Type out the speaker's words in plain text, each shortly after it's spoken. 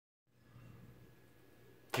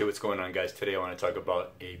Hey, what's going on, guys? Today I want to talk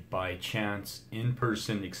about a by chance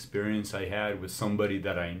in-person experience I had with somebody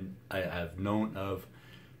that I have known of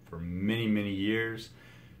for many years,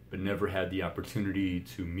 but never had the opportunity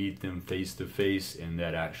to meet them face to face, and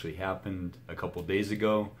that actually happened a couple days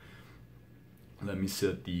ago. Let me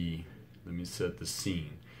set the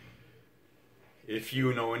scene. If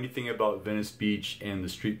you know anything about Venice Beach and the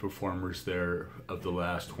street performers there of the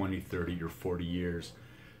last 20, 30, or 40 years,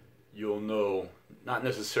 you'll know, not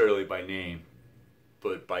necessarily by name,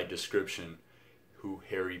 but by description, who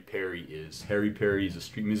Harry Perry is. Harry Perry is a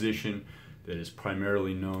street musician that is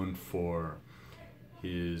primarily known for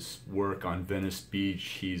his work on Venice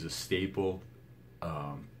Beach. He's a staple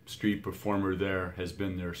street performer there, has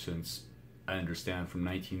been there since, I understand, from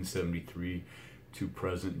 1973 to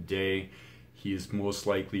present day. He is most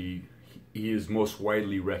widely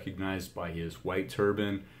recognized by his white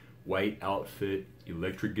turban, white outfit,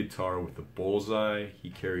 electric guitar with a bullseye.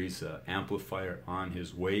 He carries an amplifier on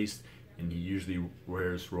his waist, and he usually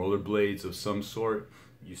wears rollerblades of some sort.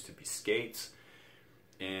 Used to be skates.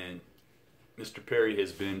 And Mr. Perry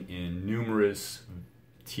has been in numerous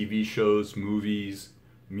TV shows, movies,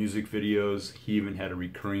 music videos. He even had a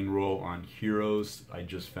recurring role on Heroes. I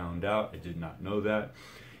just found out. I did not know that.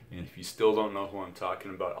 And if you still don't know who I'm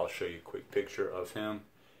talking about, I'll show you a quick picture of him.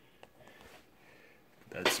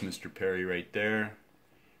 That's Mr. Perry right there.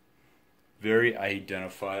 Very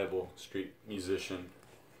identifiable street musician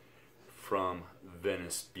from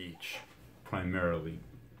Venice Beach, primarily.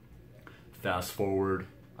 Fast forward,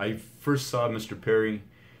 I first saw Mr. Perry,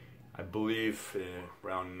 I believe,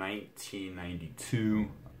 around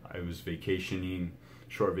 1992. I was vacationing,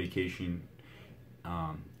 short vacation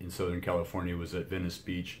in Southern California. Was at Venice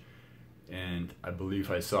Beach, and I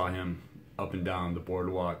believe I saw him up and down the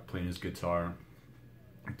boardwalk playing his guitar.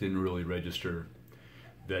 Didn't really register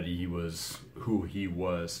that he was who he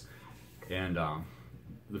was. And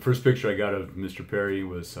the first picture I got of Mr. Perry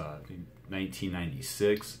was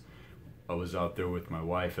 1996. I was out there with my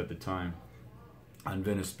wife at the time on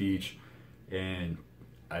Venice Beach, and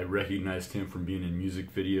I recognized him from being in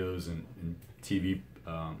music videos and TV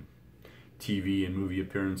and movie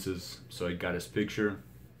appearances. So I got his picture,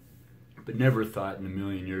 but never thought in a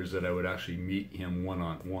million years that I would actually meet him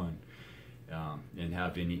one-on-one. And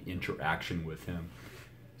have any interaction with him.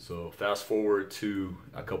 So fast forward to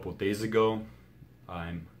a couple days ago,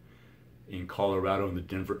 I'm in Colorado in the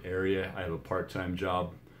Denver area. I have a part-time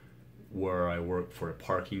job where I work for a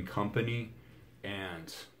parking company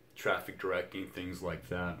and traffic directing, things like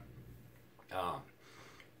that.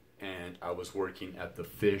 And I was working at the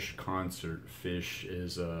Phish concert. Phish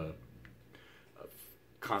is a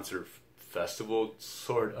concert festival,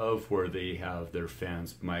 sort of, where they have their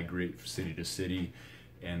fans migrate from city to city,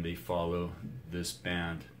 and they follow this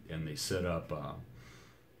band, and they set up a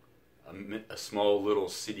small little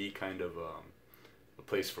city, kind of a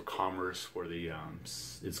place for commerce, where they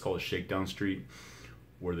it's called Shakedown Street,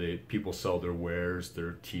 where people sell their wares,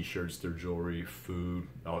 their t-shirts, their jewelry, food,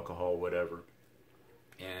 alcohol, whatever,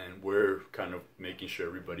 and we're kind of making sure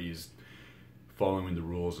everybody's following the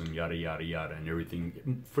rules and yada yada yada and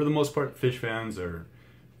everything. For the most part, Phish fans are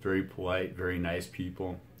very polite, very nice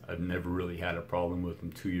people. I've never really had a problem with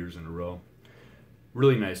them 2 years in a row.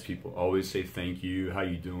 Really nice people. Always say thank you, how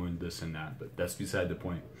you doing, this and that. But that's beside the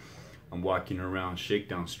point. I'm walking around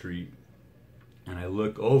Shakedown Street, and I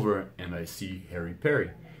look over and I see Harry Perry,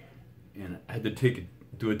 and I had to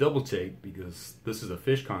do a double take, because this is a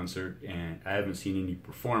Phish concert and I haven't seen any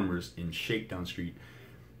performers in Shakedown Street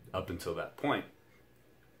up until that point.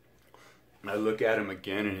 And I look at him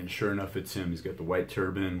again, and sure enough, it's him. He's got the white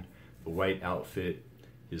turban, the white outfit,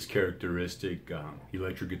 his characteristic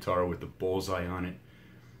electric guitar with the bullseye on it.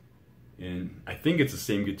 And I think it's the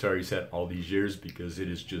same guitar he's had all these years, because it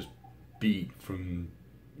is just beat from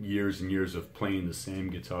years and years of playing the same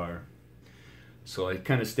guitar. So I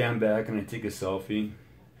kind of stand back and I take a selfie,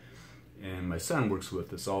 and my son works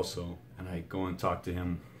with us also, and I go and talk to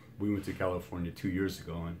him. We went to California 2 years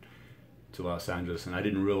ago, and to Los Angeles, and I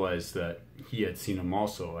didn't realize that he had seen him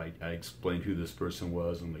also. I explained who this person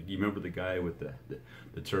was. I'm like, do you remember the guy with the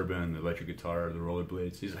turban, the electric guitar, the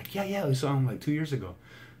rollerblades? He's like, yeah, we saw him like 2 years ago.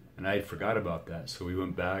 And I had forgot about that. So we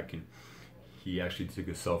went back, and he actually took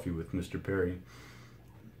a selfie with Mr. Perry.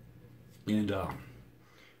 And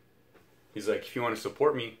he's like, if you want to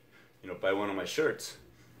support me, buy one of my shirts.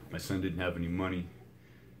 My son didn't have any money.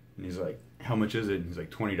 And he's like, how much is it? And he's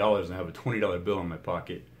like, $20. And I have a $20 bill in my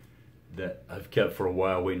pocket that I've kept for a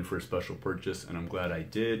while, waiting for a special purchase, and I'm glad I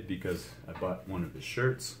did, because I bought one of his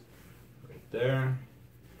shirts right there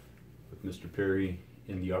with Mr. Perry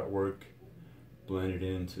in the artwork, blended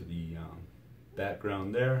into the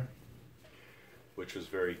background there, which was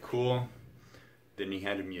very cool. Then he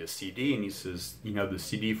handed me a CD and he says, "You have the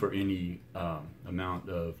CD for any amount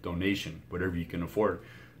of donation, whatever you can afford."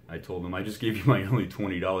 I told him, "I just gave you my only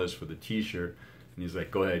 $20 for the t-shirt." And he's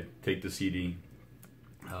like, "Go ahead, take the CD.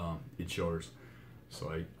 It's yours."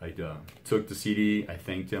 So I took the CD, I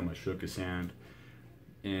thanked him, I shook his hand,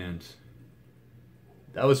 and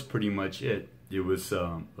that was pretty much it. It was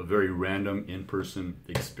a very random in-person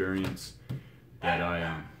experience that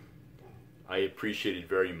I appreciated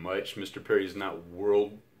very much. Mr. Perry is not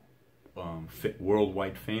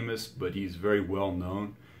worldwide famous, but he's very well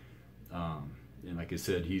known. And like I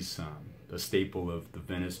said, he's a staple of the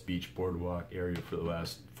Venice Beach boardwalk area for the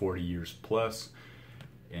last 40 years plus.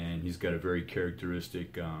 And he's got a very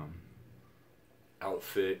characteristic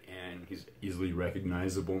outfit, and he's easily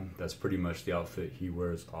recognizable. That's pretty much the outfit he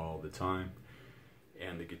wears all the time.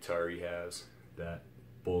 And the guitar he has, that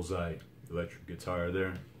bullseye electric guitar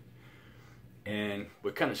there. And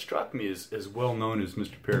what kind of struck me is, as well known as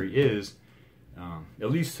Mr. Perry is,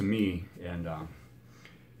 at least to me, and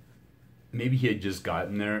maybe he had just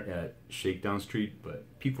gotten there at Shakedown Street, but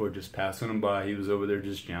people were just passing him by. He was over there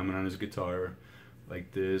just jamming on his guitar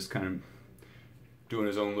like this, kind of doing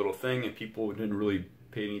his own little thing, and people didn't really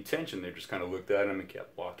pay any attention. They just kind of looked at him and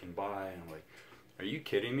kept walking by, and I'm like, are you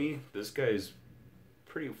kidding me? This guy's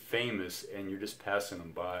pretty famous and you're just passing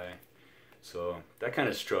him by. So that kind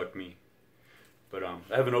of struck me. But I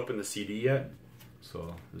haven't opened the CD yet,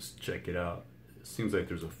 so let's check it out. It seems like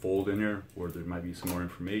there's a fold in here where there might be some more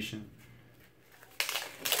information.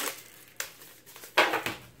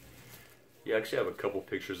 You actually have a couple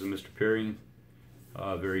pictures of Mr. Perry.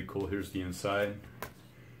 Very cool. Here's the inside.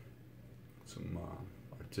 Some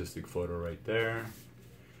artistic photo right there.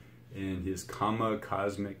 And his Kama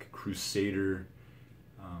Cosmic Crusader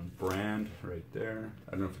brand right there.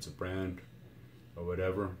 I don't know if it's a brand or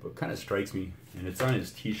whatever, but kind of strikes me. And it's on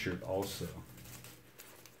his t-shirt also.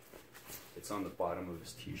 It's on the bottom of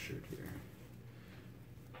his t-shirt here.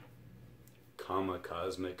 Kama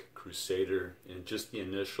Cosmic Crusader, and just the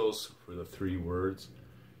initials for the 3 words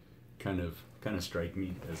kind of strike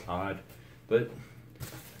me as odd, but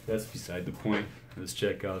that's beside the point. Let's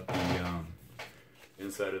check out the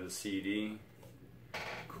inside of the CD.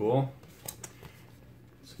 Cool.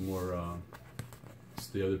 Some more it's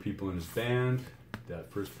the other people in his band,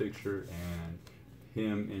 that first picture, and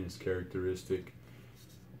him in his characteristic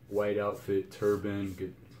white outfit,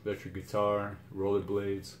 turban, electric guitar,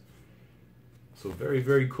 rollerblades. So very,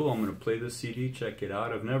 very cool. I'm going to play this CD, check it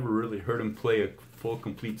out. I've never really heard him play a full,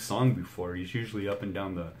 complete song before. He's usually up and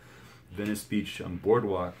down the Venice Beach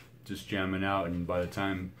boardwalk, just jamming out, and by the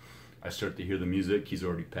time I start to hear the music, he's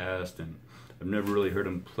already passed, and I've never really heard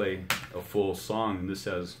him play a full song, and this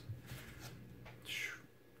has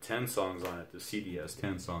 10 songs on it. The CD has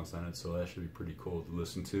 10 songs on it, so that should be pretty cool to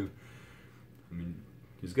listen to. I mean,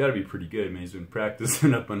 he's got to be pretty good. I mean, he's been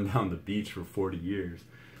practicing up and down the beach for 40 years.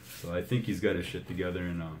 So I think he's got his shit together,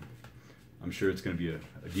 and I'm sure it's going to be a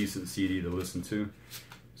decent CD to listen to.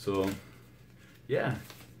 So, yeah,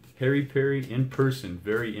 Harry Perry in person,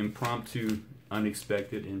 very impromptu,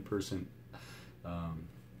 unexpected in-person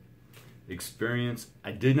experience.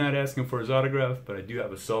 I did not ask him for his autograph, but I do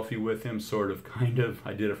have a selfie with him, sort of, kind of.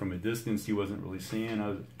 I did it from a distance. He wasn't really seeing.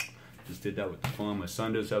 I just did that with the phone. My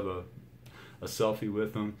son does have a selfie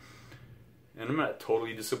with him. And I'm not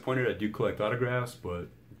totally disappointed. I do collect autographs, but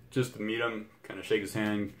just to meet him, kind of shake his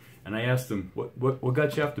hand, and I asked him, what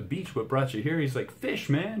got you off the beach? What brought you here? He's like, Phish,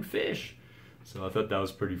 man, Phish. So I thought that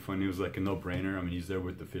was pretty funny. It was like a no-brainer. I mean, he's there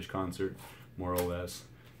with the Phish concert, more or less.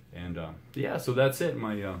 And yeah, so that's it.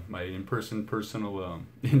 My my in-person personal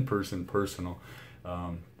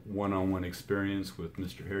one-on-one experience with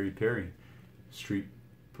Mr. Harry Perry, street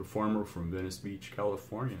performer from Venice Beach,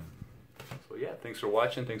 California. So yeah, thanks for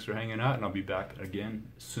watching. Thanks for hanging out, and I'll be back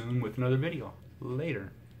again soon with another video.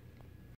 Later.